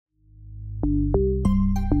Hey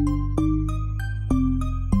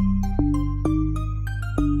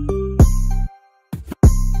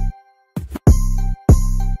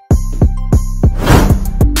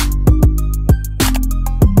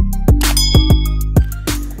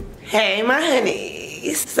my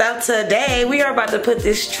honeys, so today we are about to put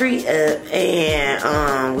this tree up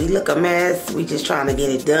and we look a mess. We just trying to get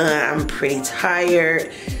it done. I'm pretty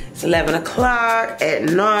tired. It's 11 o'clock at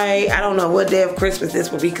night. I don't know what day of Christmas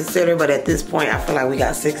this would be considered, but at this point I feel like we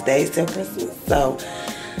got 6 days till Christmas, so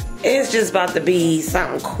it's just about to be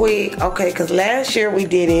something quick. Okay, because last year we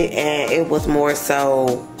did it and it was more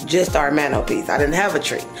so just our mantelpiece. I didn't have a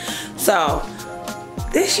tree, so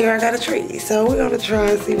this year I got a tree, so we're gonna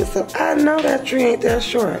try and see what's up. I know that tree ain't that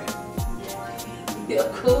short. Yeah,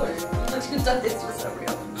 of course. You thought this was a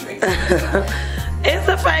real tree. It's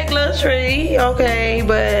a fake little tree, okay,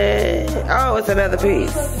 but oh, it's another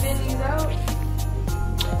piece.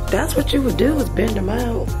 That's what you would do, is bend them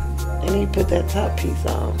out and then you put that top piece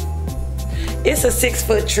on. It's a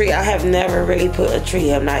 6-foot tree. I have never really put a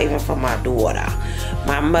tree up, not even for my daughter.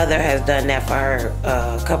 My mother has done that for her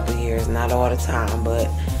a couple years, not all the time, but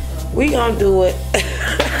we gonna do it.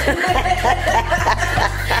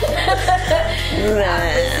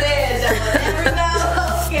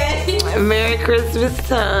 Merry Christmas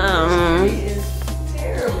time.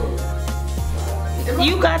 Terrible.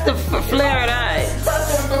 You got the flared eyes.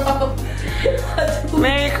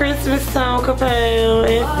 Merry Christmas time, Capel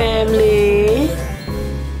and family.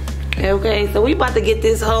 Okay, so we about to get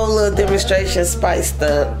this whole little demonstration spiced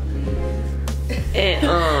up. And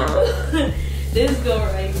this go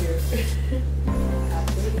right here.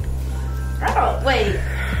 Oh, wait.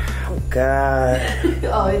 Oh God.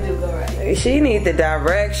 Oh, it do go right here. She need the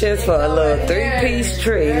directions for a little 3-piece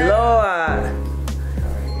tree. Lord.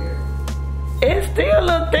 It's still a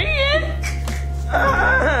little thin.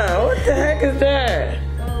 What the heck is that?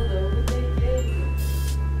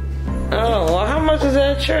 Oh, well, how much is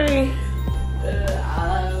that tree?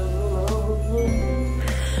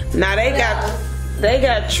 Now they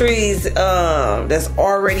got trees that's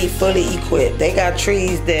already fully equipped. They got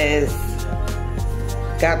trees that's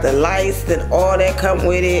got the lights and all that come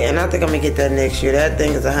with it, and I think I'm gonna get that next year. That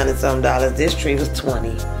thing is $100-something. This tree was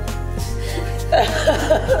 $20.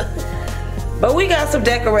 But we got some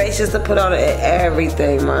decorations to put on it and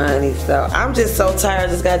everything, my honey. So I'm just so tired.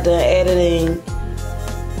 I just got done editing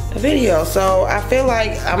a video, so I feel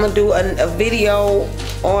like I'm gonna do a video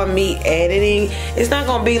on me editing. It's not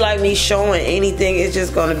gonna be like me showing anything. It's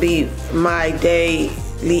just gonna be my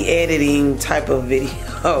daily editing type of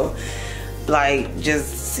video. Like,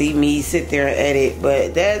 just see me sit there and edit.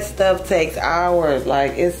 But that stuff takes hours.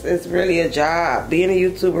 Like, it's really a job. Being a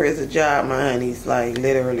YouTuber is a job, my honeys. Like,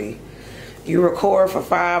 literally. You record for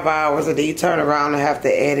 5 hours and then you turn around and have to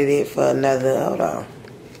edit it for another. Hold on.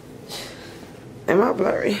 Am I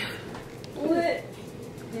blurry? What?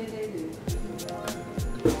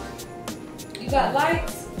 You got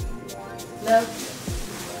lights? No.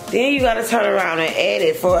 Then you gotta turn around and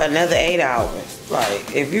edit for another 8 hours.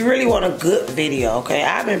 Like, if you really want a good video, okay?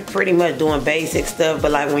 I've been pretty much doing basic stuff,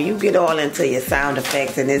 but like when you get all into your sound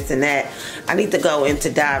effects and this and that, I need to go into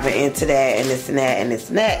diving into that and this and that and this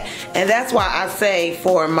and that. And that's why I say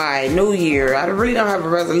for my new year, I really don't have a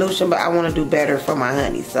resolution, but I want to do better for my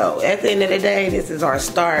honey. So at the end of the day, this is our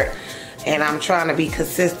start, and I'm trying to be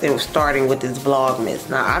consistent with starting with this Vlogmas.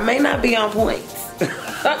 Now, I may not be on points.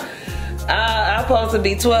 I'm supposed to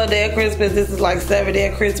be 12 day of Christmas. This is like 7 day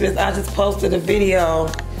of Christmas. I just posted a video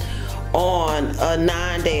on a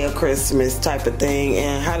 9 day of Christmas type of thing.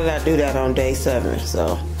 And how did I do that on day 7?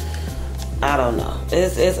 So, I don't know.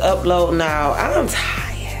 It's upload now. I'm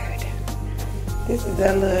tired. This is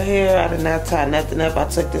that little hair. I did not tie nothing up. I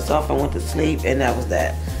took this off and went to sleep, and that was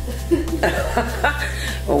that.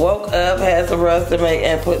 Woke up, had some rust to make,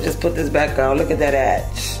 and just put this back on. Look at that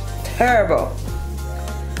edge. Terrible.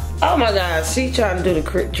 Oh my God, she trying to do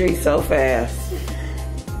the tree so fast.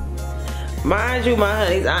 Mind you, my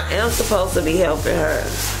honeys, I am supposed to be helping her.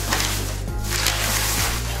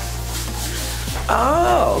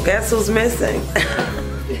 Oh, guess who's missing?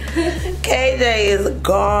 KJ is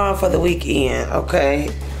gone for the weekend,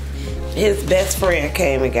 okay? His best friend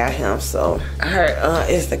came and got him, so her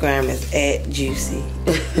Instagram is @juicy,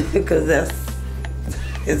 because that's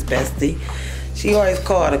his bestie. She always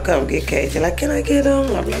called to come get KJ, like, can I get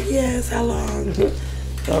him? I'm like, yes, how long?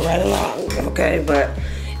 Go right along, okay? But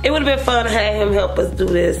it would have been fun to have him help us do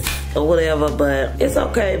this or whatever, but it's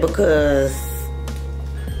okay because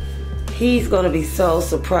He's gonna be so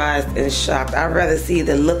surprised and shocked. I'd rather see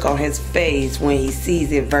the look on his face when he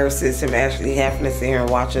sees it versus him actually having to sit here and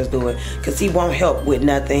watch us do it. Cause he won't help with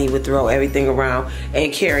nothing. He would throw everything around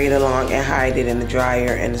and carry it along and hide it in the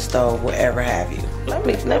dryer and the stove, whatever have you. Let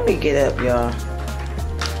me get up, y'all.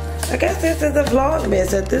 I guess this is a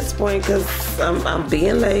Vlogmas at this point because I'm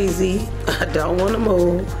being lazy. I don't want to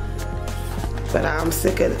move. But I'm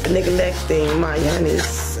sick of neglecting my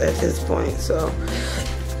Hunnys at this point, so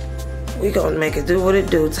we gonna make it do what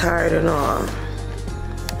it do, tired and all.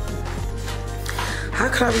 How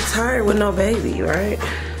could I be tired with no baby, right?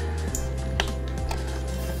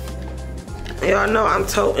 Y'all know I'm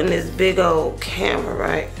toting this big old camera,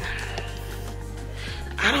 right?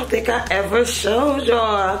 I don't think I ever showed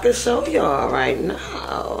y'all. I can show y'all right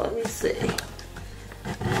now. Let me see.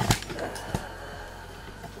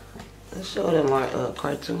 Let's show them my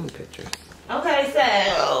cartoon pictures. Okay,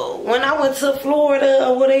 so when I went to Florida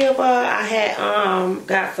or whatever, I had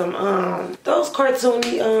got some those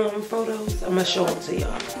cartoony photos. I'm gonna show them to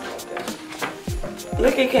y'all.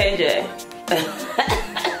 Look at KJ.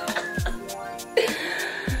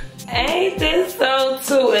 Ain't this so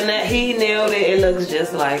too? And that he nailed it. It looks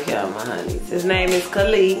just like him, my honeys. His name is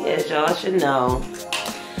Khalid, as y'all should know.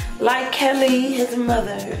 Like Kelly, his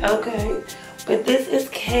mother. Okay. But this is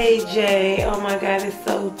KJ. Oh my God, it's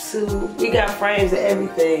so too. We got frames and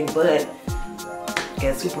everything, but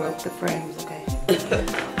guess who broke the frames, okay?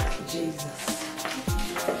 Jesus.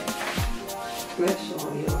 Let's show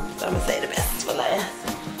them yours. I'm gonna say the best for last.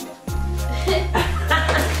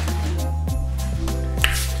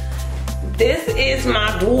 This is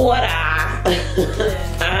my daughter,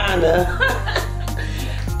 Anna.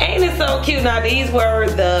 Ain't it so cute? Now these were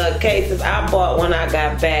the cases I bought when I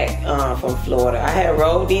got back from Florida. I had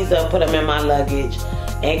rolled these up, put them in my luggage,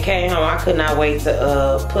 and came home. I could not wait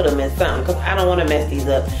to put them in something because I don't want to mess these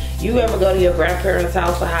up. You ever go to your grandparents'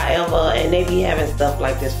 house or however, and they be having stuff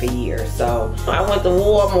like this for years. So I went to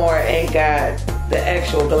Walmart and got the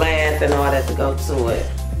actual glass and all that to go to it.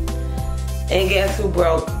 And guess who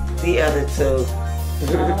broke the other two?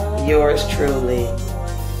 Yours truly.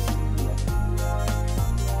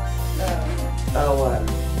 Oh, what?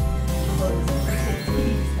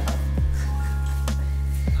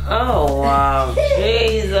 Oh, wow.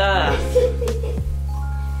 Jesus.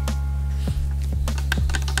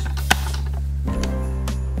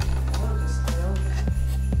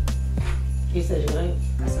 You said you ain't?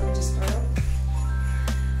 I said we just start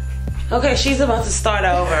over. Okay, she's about to start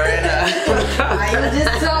over. And, I was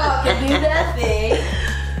just talking, do that thing.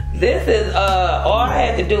 This is, all I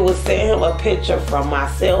had to do was send him a picture from my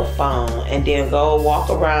cell phone and then go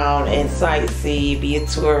walk around and sightsee, be a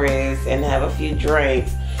tourist, and have a few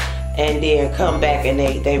drinks, and then come back and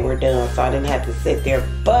they were done, so I didn't have to sit there.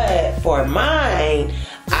 But for mine,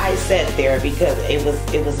 I sat there because it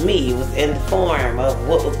was me. It was in the form of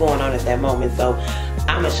what was going on at that moment. So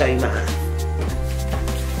I'm gonna show you mine.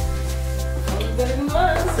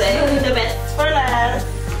 Save the best for last.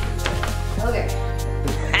 Okay.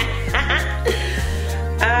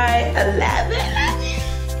 I love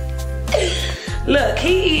it. Look,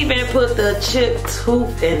 he even put the chipped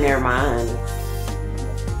tooth in there, mine.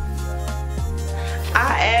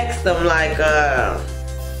 I asked him like,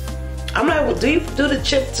 I'm like, well, do you do the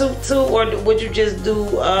chipped tooth too, or would you just do,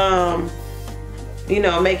 you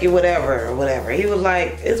know, make it whatever. He was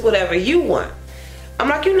like, it's whatever you want. I'm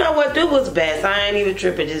like, you know what, do what's best. I ain't even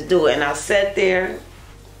tripping, just do it. And I sat there.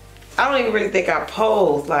 I don't even really think I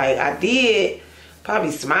posed. Like, I did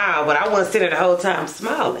probably smile, but I wasn't sitting there the whole time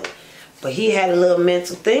smiling. But he had a little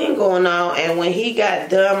mental thing going on, and when he got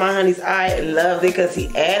done, my honey's, I loved it because he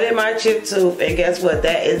added my chip tooth, and guess what?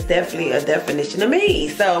 That is definitely a definition of me.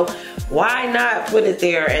 So why not put it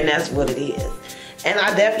there? And that's what it is. And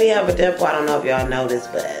I definitely have a dimple. I don't know if y'all know this,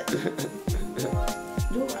 but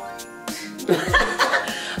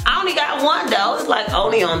I only got one though. It's like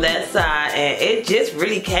only on that side, and it just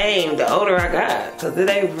really came the older I got because it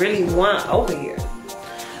ain't really one over here.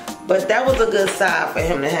 But that was a good side for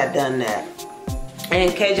him to have done that.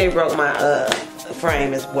 And KJ broke my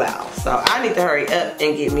frame as well, so I need to hurry up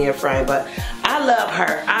and get me a frame. But I love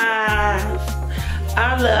her eyes,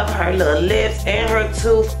 I love her little lips and her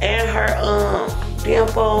tooth and her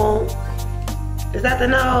dimple. Is that the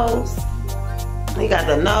nose? He got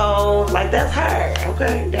the nose, like that's her,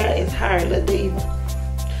 okay? That is her, little diva.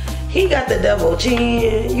 He got the double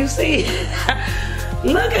chin, you see?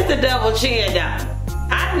 Look at the double chin now.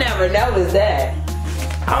 I never noticed that.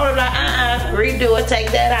 I was like, redo it,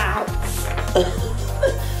 take that out.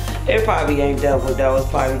 It probably ain't double though, it's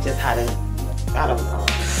probably just how to, I don't know.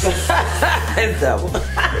 It's double.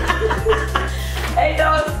 Ain't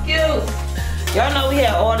no excuse. Y'all know we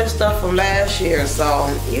had all this stuff from last year, so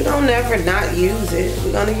you don't never not use it.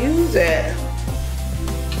 We're gonna use it.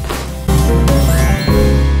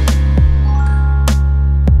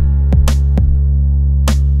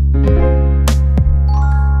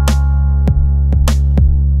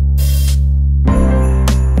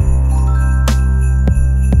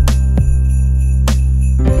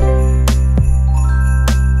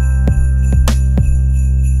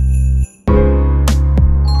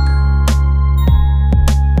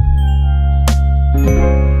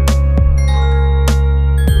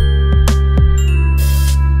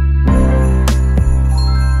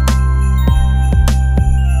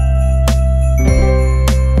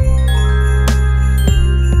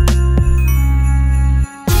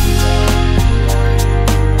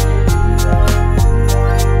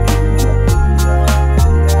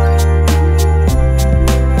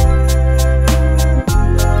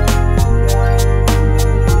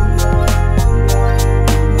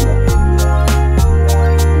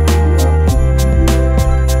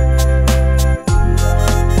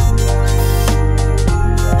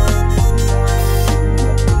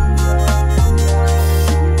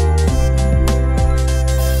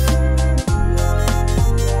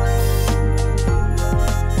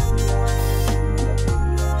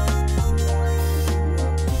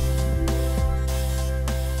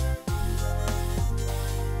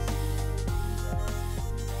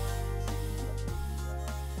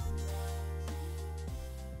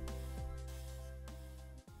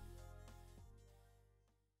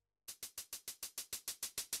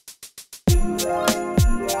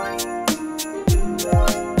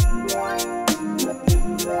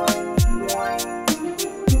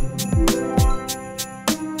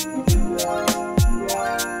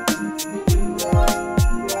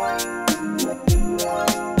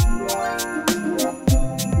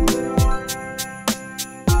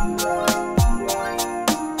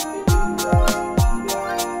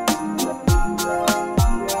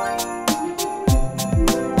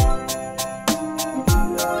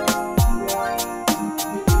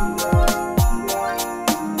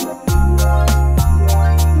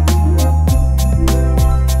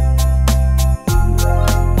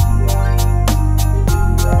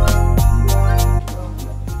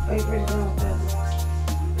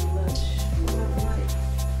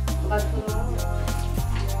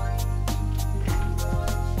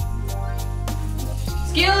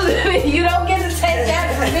 Excuse me, you don't get to take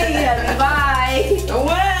that from me. Bye.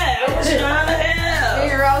 What? I was trying to help.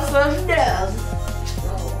 Figure out something else.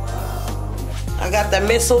 I got the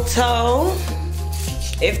mistletoe.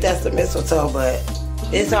 If that's the mistletoe, but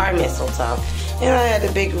it's our mistletoe. And I had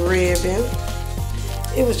the big ribbon.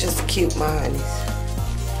 It was just cute, my honeys.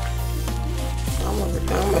 I'm gonna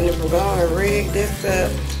go and rig this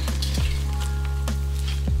up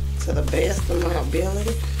to the best of my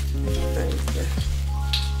ability.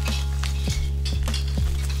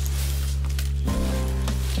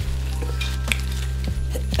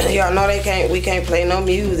 Y'all know we can't play no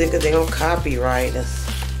music because they gonna copyright us.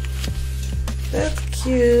 That's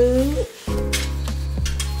cute.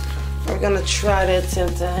 We're gonna try to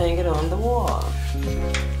attempt to hang it on the wall.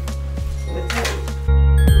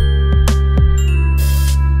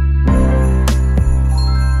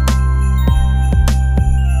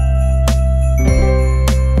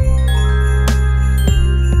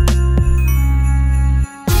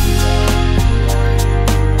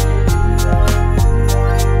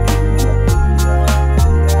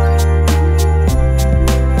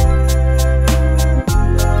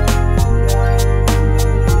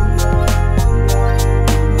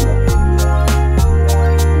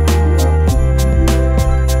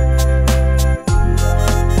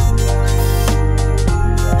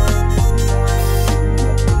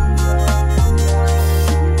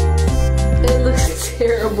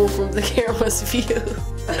 From the camera's view.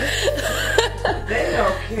 They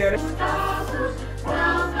don't care.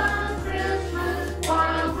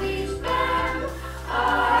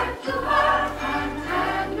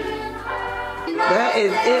 That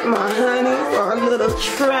is it, my honey. Our little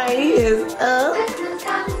tray is up.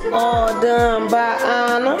 All done by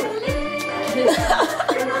Anna.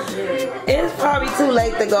 It's probably too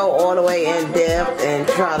late to go all the way in depth and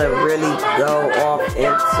try to really go off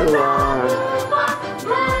into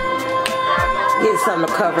get something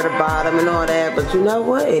to cover the bottom and all that, but you know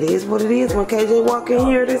what? It is what it is. When KJ walk in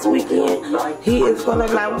here this weekend, he is gonna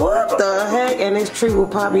be like, what the heck? And this tree will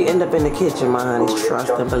probably end up in the kitchen, my honey. Trust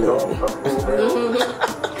and believe me.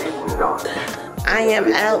 I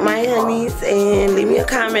am out, my honeys, and leave me a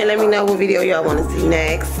comment. Let me know what video y'all want to see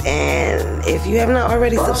next. And if you have not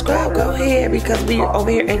already subscribed, go ahead, because we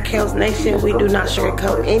over here in Kells Nation, we do not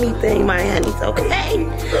sugarcoat anything, my honeys, okay?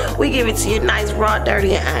 We give it to you nice, raw,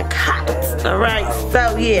 dirty, and uncut. All right,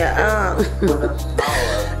 so yeah,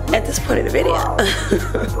 at this point in the video,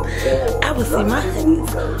 I will see my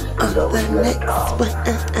honeys on the next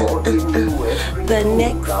one. The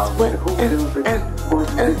next one.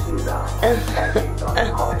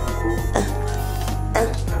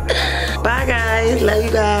 Bye guys, love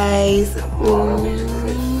you guys.